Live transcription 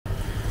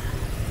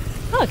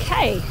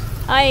Okay,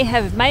 I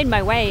have made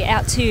my way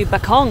out to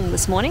Bakong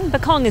this morning.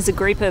 Bakong is a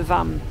group of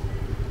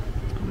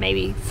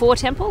maybe 4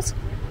 temples,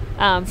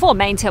 4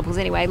 main temples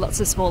anyway, lots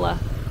of smaller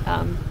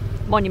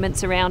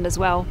monuments around as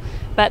well.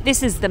 But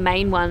this is the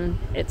main one.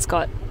 It's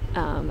got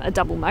a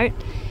double moat,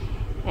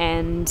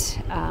 and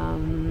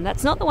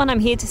that's not the one I'm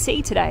here to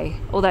see today,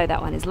 although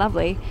that one is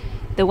lovely.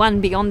 The one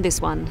beyond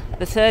this one,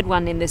 the third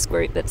one in this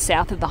group that's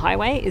south of the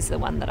highway, is the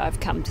one that I've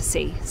come to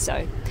see.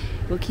 So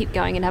we'll keep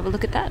going and have a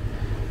look at that.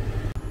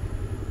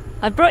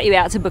 I've brought you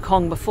out to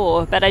Bakong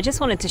before, but I just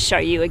wanted to show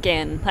you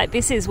again. Like,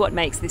 this is what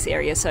makes this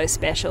area so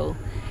special.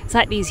 It's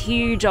like these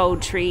huge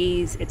old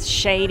trees, it's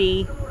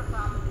shady.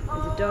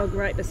 There's a dog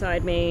right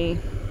beside me.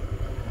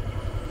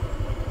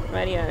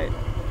 Radio.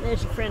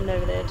 There's your friend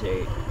over there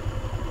too.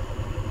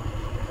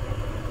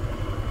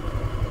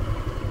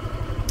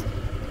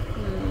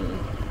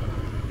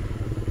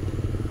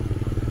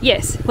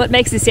 Yes, what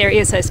makes this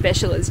area so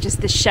special is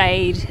just the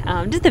shade,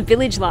 just the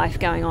village life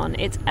going on.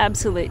 It's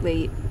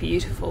absolutely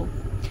beautiful.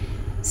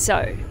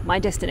 So, my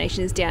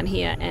destination is down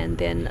here and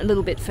then a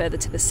little bit further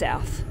to the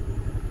south.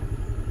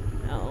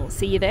 I'll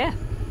see you there.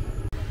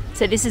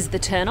 So this is the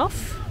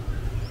turnoff,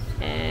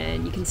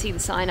 and you can see the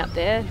sign up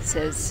there. It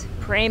says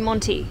Pre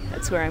Monte.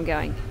 That's where I'm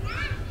going.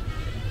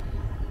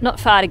 Not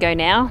far to go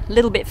now, a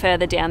little bit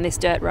further down this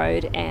dirt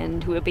road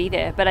and we'll be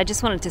there. But I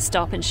just wanted to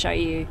stop and show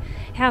you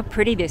how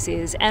pretty this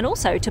is, and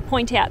also to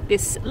point out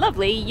this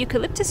lovely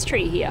eucalyptus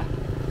tree here.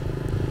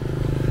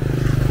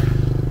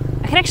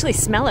 I can actually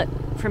smell it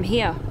from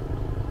here.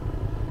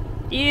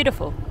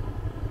 Beautiful.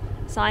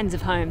 Signs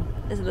of home.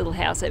 There's a little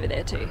house over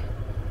there too.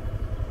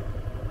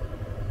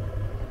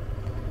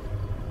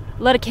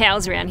 A lot of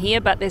cows around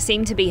here, but there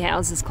seem to be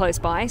houses close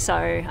by,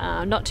 so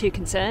not too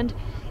concerned.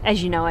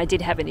 As you know, I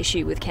did have an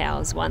issue with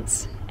cows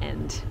once,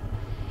 and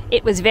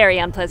it was very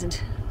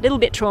unpleasant. A little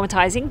bit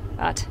traumatizing,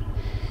 but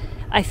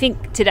I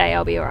think today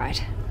I'll be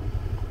alright.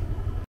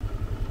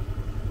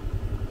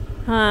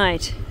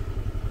 Right.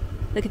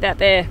 Look at that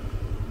there.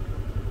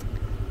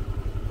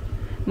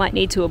 Might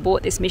need to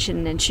abort this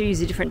mission and choose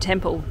a different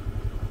temple.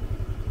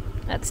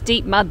 That's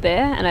deep mud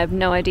there, and I have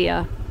no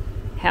idea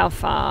how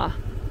far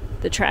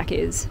the track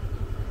is.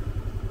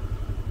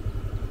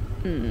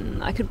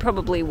 I could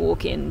probably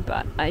walk in,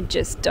 but I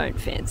just don't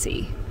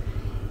fancy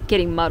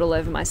getting mud all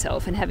over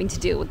myself and having to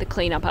deal with the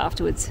cleanup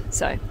afterwards.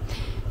 So,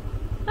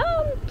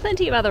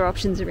 plenty of other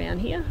options around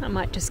here. I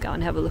might just go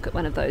and have a look at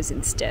one of those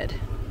instead.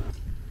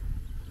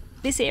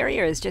 This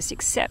area is just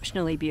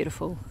exceptionally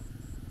beautiful.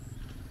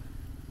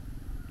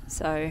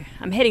 So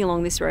I'm heading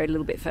along this road a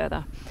little bit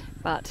further,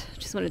 but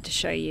just wanted to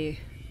show you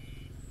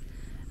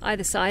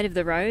either side of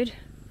the road.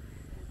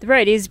 The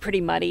road is pretty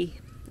muddy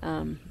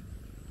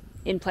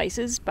in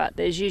places, but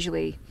there's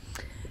usually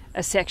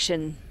a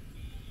section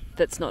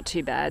that's not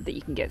too bad that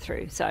you can get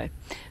through. So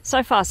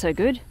far so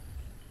good.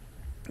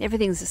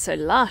 Everything's just so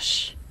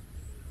lush.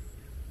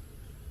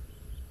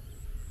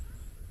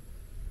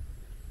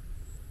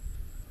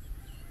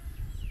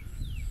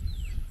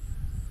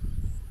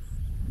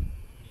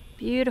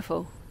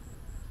 Beautiful.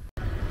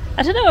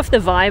 I don't know if the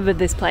vibe of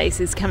this place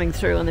is coming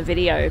through on the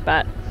video,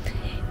 but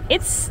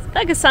it's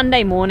like a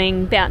Sunday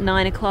morning, about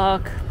 9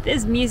 o'clock.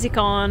 There's music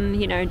on,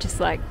 you know, just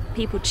like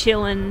people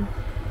chilling,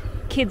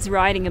 kids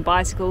riding on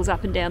bicycles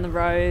up and down the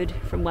road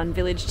from one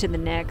village to the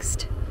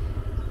next.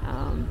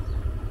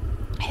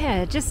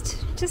 Yeah,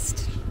 just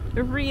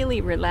a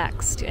really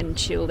relaxed and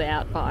chilled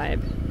out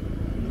vibe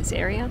in this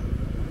area.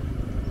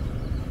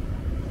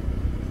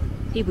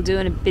 People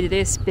doing a bit of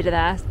this, bit of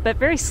that, but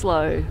very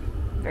slow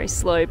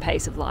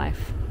pace of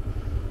life.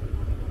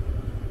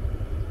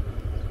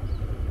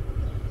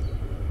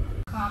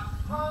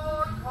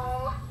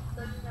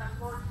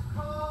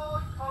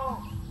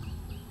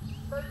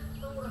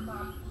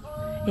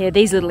 Yeah,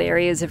 these little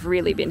areas have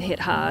really been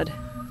hit hard,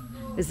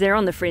 as they're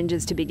on the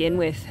fringes to begin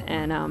with,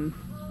 and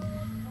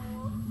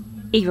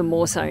even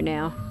more so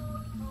now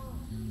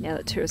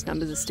that tourist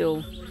numbers are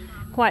still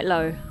quite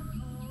low.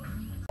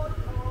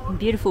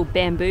 Beautiful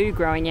bamboo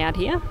growing out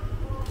here,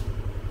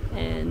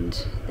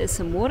 and there's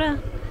some water.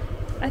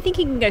 I think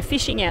you can go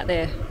fishing out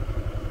there.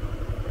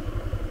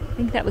 I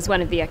think that was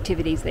one of the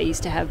activities they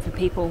used to have for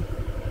people.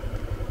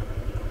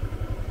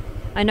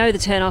 I know the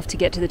turn-off to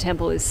get to the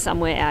temple is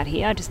somewhere out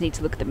here. I just need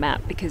to look at the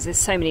map because there's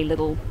so many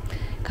little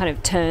kind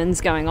of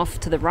turns going off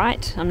to the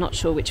right. I'm not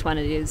sure which one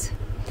it is.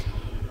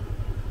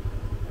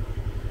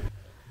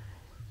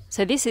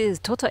 So this is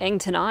Toto Eng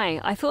Tanai.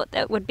 I thought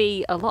that would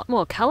be a lot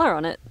more colour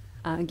on it,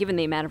 given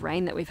the amount of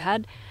rain that we've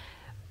had,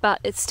 but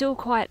it's still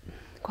quite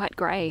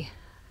grey.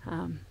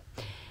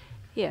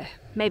 Yeah,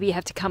 maybe you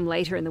have to come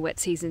later in the wet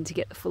season to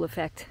get the full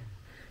effect.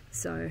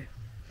 So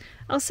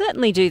I'll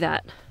certainly do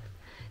that.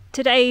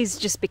 Today's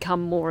just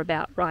become more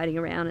about riding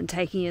around and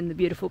taking in the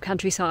beautiful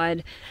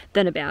countryside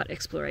than about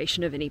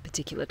exploration of any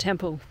particular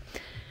temple.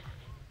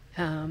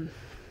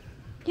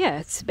 Yeah,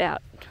 it's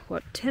about,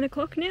 what, 10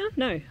 o'clock now?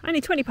 No, only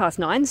 20 past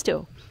 9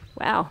 still.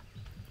 Wow.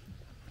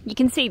 You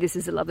can see this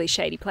is a lovely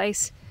shady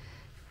place.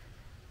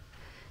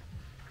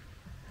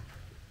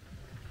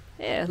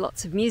 Yeah,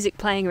 lots of music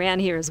playing around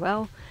here as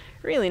well.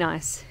 Really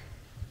nice.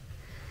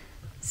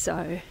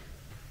 So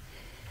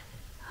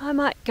I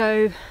might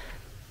go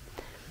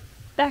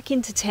back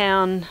into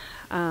town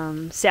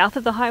south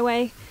of the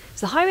highway.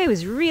 So the highway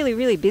was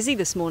really busy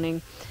this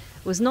morning.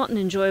 It was not an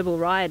enjoyable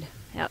ride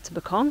out to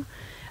Bakong.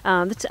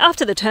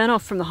 After the turn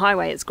off from the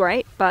highway it's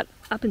great, but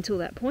up until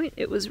that point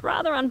it was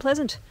rather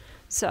unpleasant.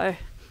 So I'll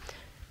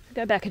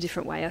go back a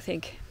different way, I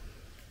think.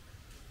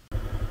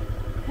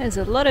 There's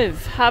a lot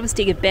of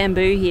harvesting of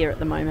bamboo here at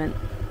the moment.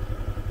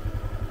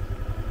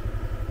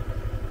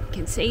 You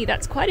can see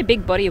that's quite a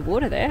big body of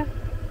water there.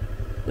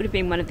 Would have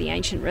been one of the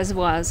ancient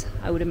reservoirs,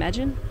 I would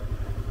imagine.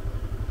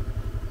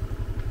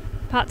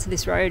 Parts of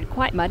this road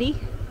quite muddy.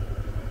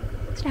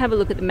 Just have a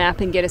look at the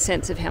map and get a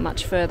sense of how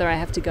much further I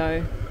have to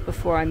go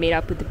before I meet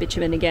up with the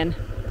bitumen again.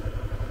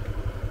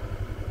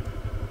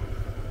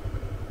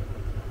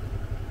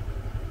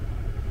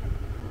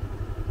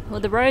 Well,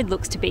 the road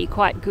looks to be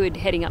quite good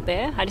heading up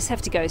there. I just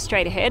have to go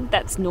straight ahead.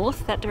 That's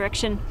north, that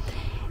direction.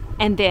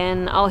 And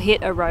then I'll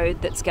hit a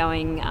road that's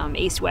going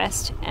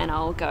east-west, and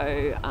I'll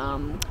go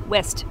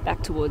west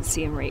back towards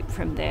Siem Reap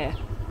from there.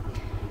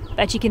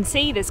 But you can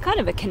see there's kind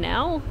of a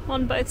canal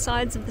on both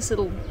sides of this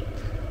little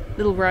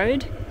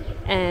road,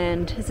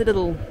 and there's a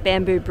little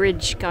bamboo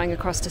bridge going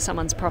across to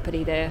someone's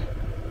property there.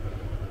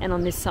 And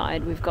on this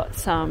side we've got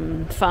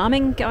some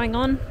farming going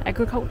on,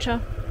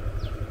 agriculture.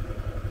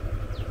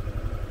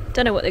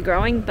 Don't know what they're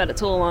growing, but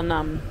it's all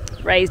on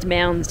raised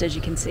mounds, as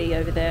you can see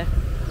over there.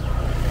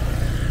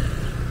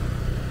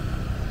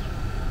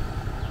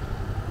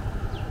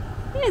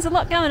 Yeah, there's a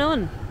lot going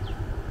on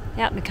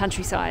out in the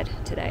countryside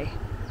today.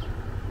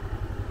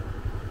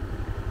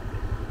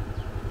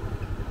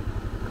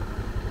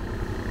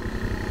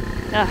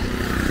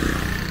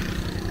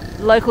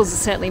 Locals are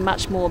certainly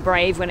much more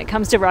brave when it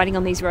comes to riding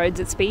on these roads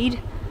at speed.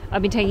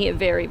 I've been taking it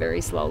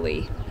very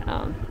slowly.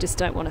 Just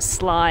don't want to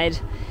slide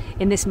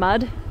in this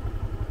mud.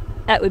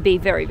 That would be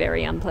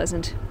very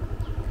unpleasant.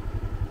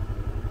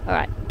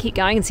 Alright, keep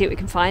going and see what we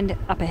can find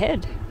up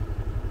ahead.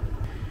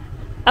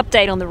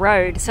 Update on the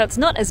road. So it's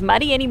not as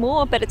muddy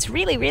anymore, but it's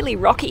really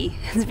rocky.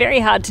 It's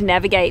very hard to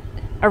navigate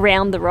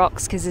around the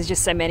rocks because there's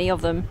just so many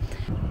of them.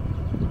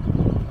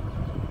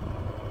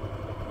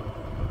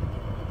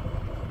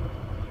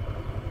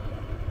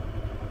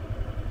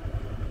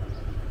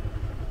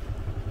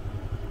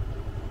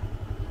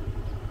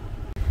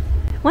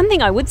 One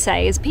thing I would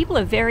say is people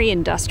are very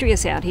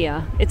industrious out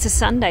here. It's a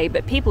Sunday,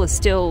 but people are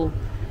still,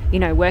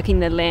 working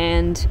the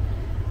land,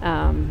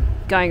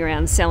 going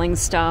around selling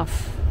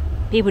stuff,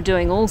 people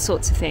doing all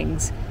sorts of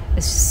things.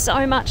 There's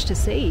so much to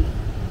see.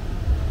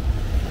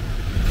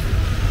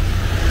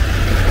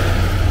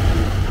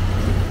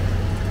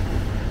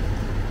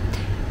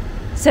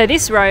 So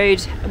this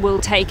road will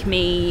take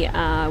me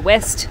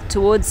west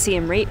towards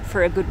Siem Reap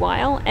for a good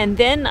while, and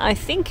then I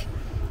think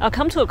I'll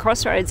come to a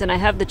crossroads and I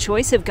have the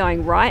choice of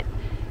going right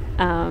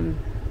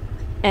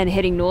and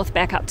heading north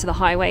back up to the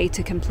highway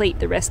to complete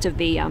the rest of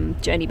the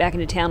journey back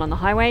into town on the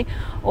highway,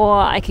 or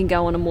I can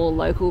go on a more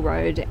local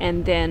road,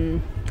 and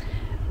then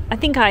I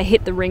think I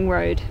hit the ring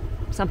road,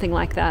 something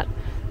like that.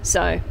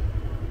 So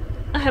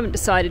I haven't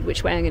decided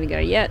which way I'm going to go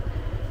yet.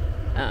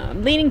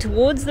 I'm leaning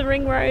towards the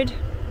ring road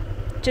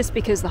just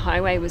because the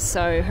highway was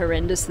so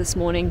horrendous this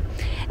morning,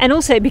 and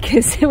also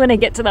because when I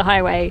get to the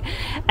highway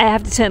I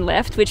have to turn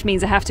left, which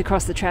means I have to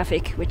cross the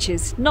traffic, which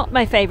is not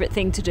my favourite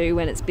thing to do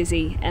when it's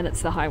busy and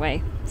it's the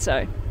highway.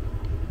 So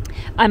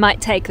I might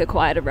take the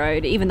quieter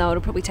road, even though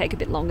it'll probably take a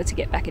bit longer to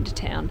get back into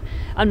town.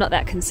 I'm not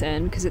that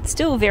concerned because it's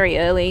still very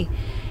early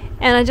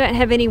and I don't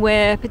have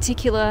anywhere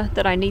particular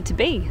that I need to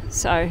be,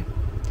 so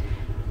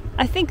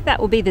I think that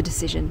will be the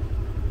decision.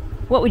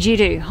 What would you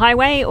do,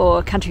 highway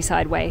or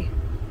countryside way?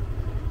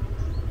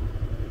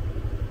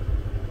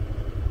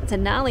 A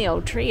gnarly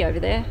old tree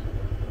over there.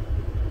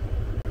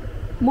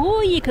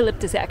 More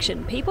eucalyptus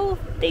action, people.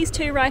 These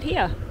two right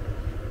here.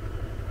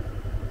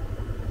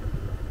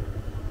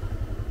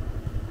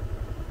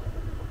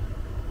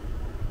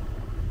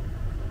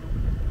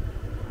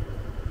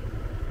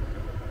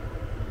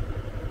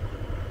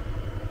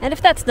 And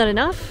if that's not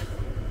enough,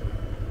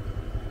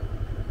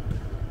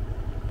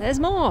 there's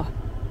more.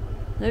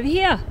 Over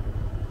here.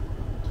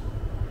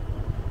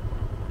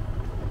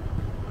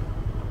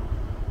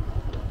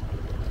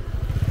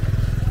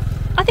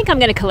 I think I'm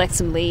going to collect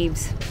some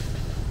leaves.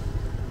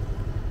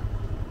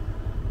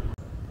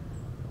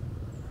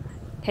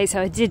 Okay,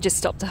 so I did just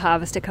stop to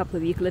harvest a couple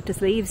of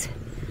eucalyptus leaves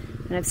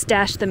and I've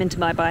stashed them into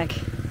my bike.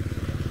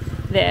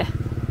 There.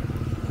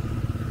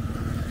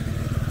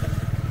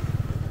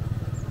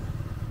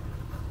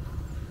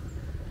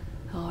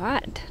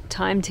 Alright,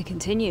 time to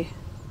continue.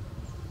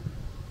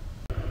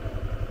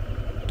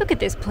 Look at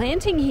this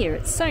planting here,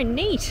 it's so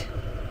neat.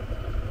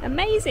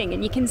 Amazing,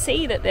 and you can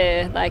see that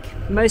they're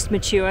like most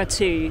mature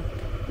to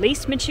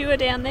least mature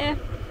down there.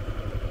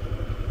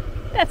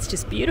 That's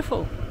just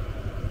beautiful.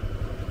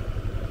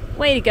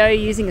 Way to go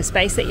using the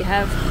space that you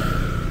have.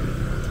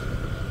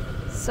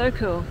 So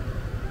cool.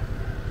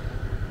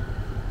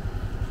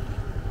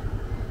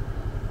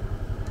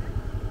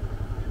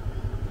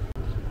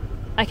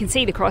 I can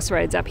see the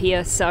crossroads up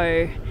here,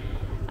 so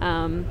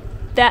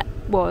that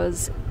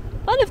was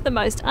one of the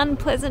most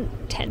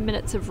unpleasant 10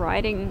 minutes of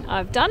riding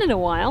I've done in a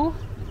while.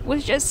 It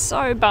was just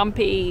so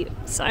bumpy,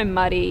 so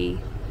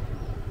muddy,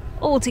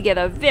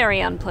 altogether very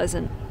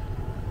unpleasant.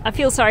 I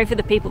feel sorry for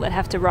the people that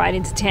have to ride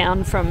into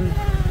town from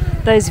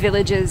those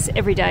villages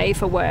every day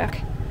for work.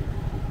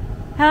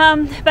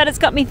 But it's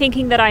got me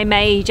thinking that I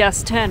may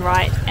just turn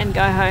right and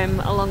go home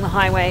along the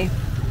highway.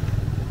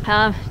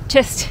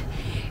 Just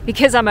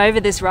because I'm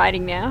over this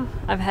riding now.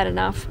 I've had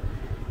enough.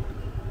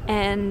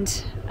 And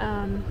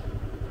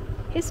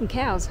here's some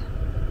cows.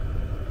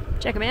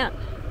 Check them out.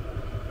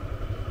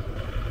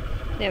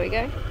 There we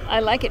go. I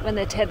like it when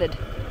they're tethered,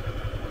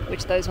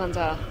 which those ones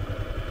are.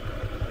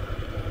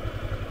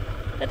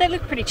 But they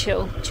look pretty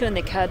chill, chewing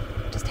their cud,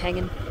 just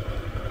hanging.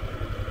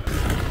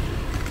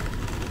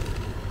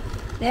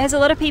 There's a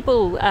lot of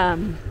people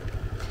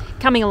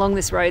coming along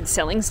this road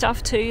selling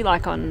stuff too,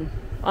 like on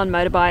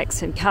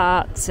motorbikes and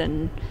carts,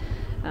 and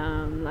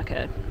like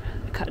a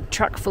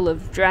truck full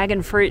of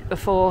dragon fruit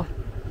before.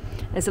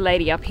 There's a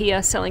lady up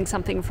here selling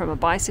something from a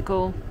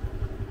bicycle.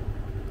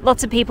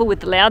 Lots of people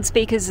with the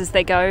loudspeakers as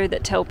they go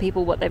that tell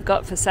people what they've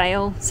got for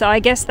sale. So I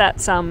guess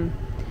that's something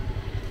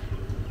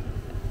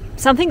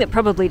that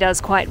probably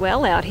does quite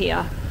well out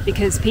here,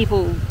 because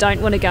people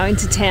don't want to go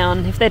into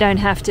town if they don't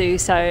have to.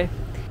 So,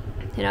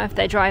 you know, if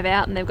they drive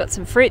out and they've got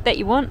some fruit that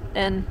you want,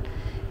 then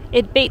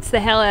it beats the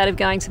hell out of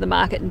going to the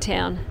market in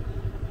town.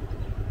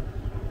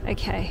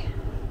 Okay.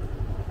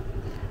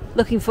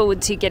 Looking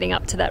forward to getting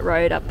up to that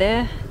road up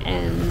there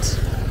and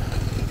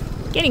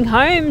getting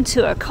home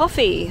to a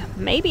coffee.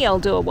 Maybe I'll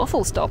do a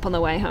waffle stop on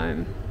the way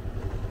home.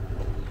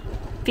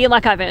 Feel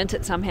like I've earned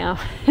it somehow.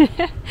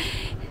 Yeah,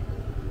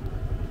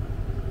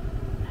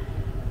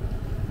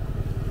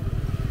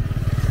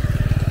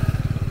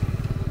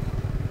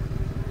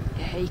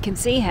 you can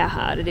see how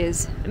hard it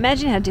is.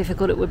 Imagine how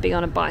difficult it would be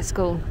on a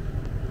bicycle.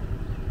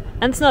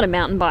 And it's not a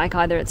mountain bike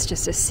either, it's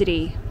just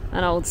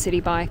an old city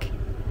bike.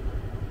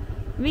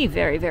 It'd be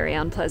very, very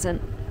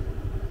unpleasant.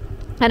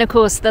 And of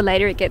course, the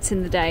later it gets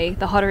in the day,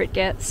 the hotter it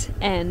gets,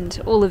 and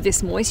all of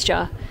this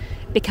moisture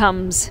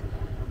becomes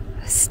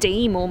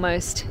steam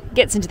almost,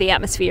 gets into the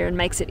atmosphere and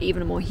makes it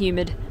even more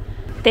humid.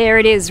 There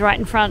it is, right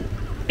in front,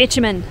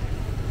 bitumen,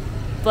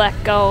 black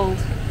gold.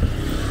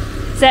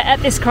 So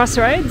at this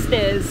crossroads,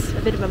 there's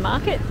a bit of a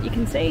market, you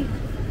can see.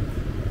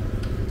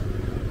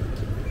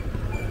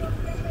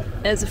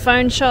 There's a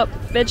phone shop,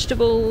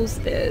 vegetables,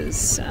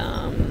 there's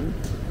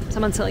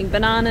someone selling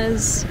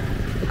bananas,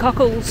 the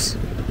cockles.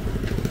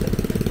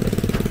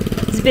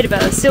 There's a bit of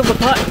a silver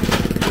pot.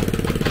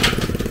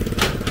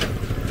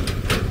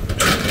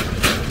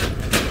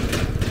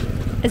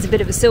 There's a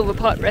bit of a silver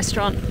pot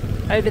restaurant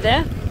over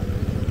there.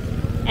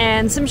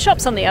 And some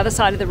shops on the other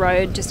side of the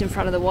road, just in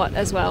front of the Wat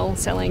as well,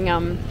 selling,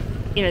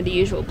 you know, the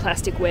usual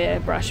plasticware,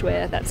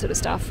 brushware, that sort of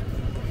stuff.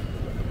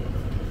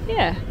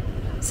 Yeah,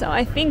 so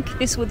I think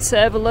this would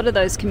serve a lot of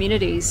those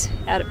communities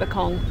out at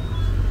Bakong.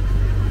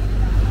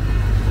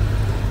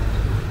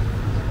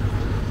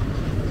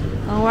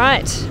 All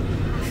right.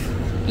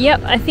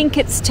 Yep, I think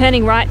it's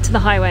turning right to the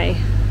highway.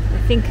 I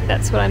think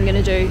that's what I'm going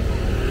to do.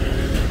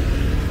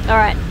 All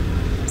right,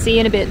 see you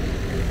in a bit.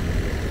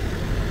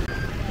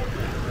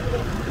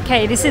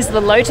 Okay, this is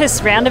the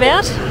Lotus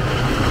roundabout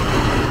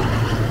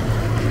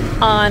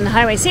on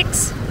Highway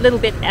 6, a little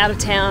bit out of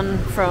town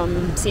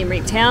from Siem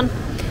Reap town,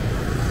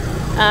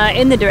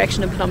 in the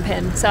direction of Phnom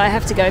Penh. So I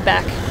have to go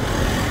back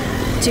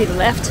to the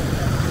left,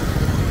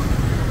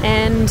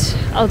 and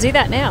I'll do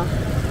that now.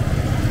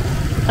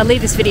 I'll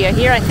leave this video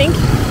here, I think.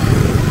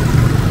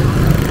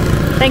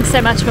 Thanks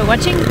so much for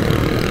watching,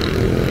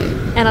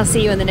 and I'll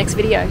see you in the next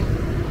video.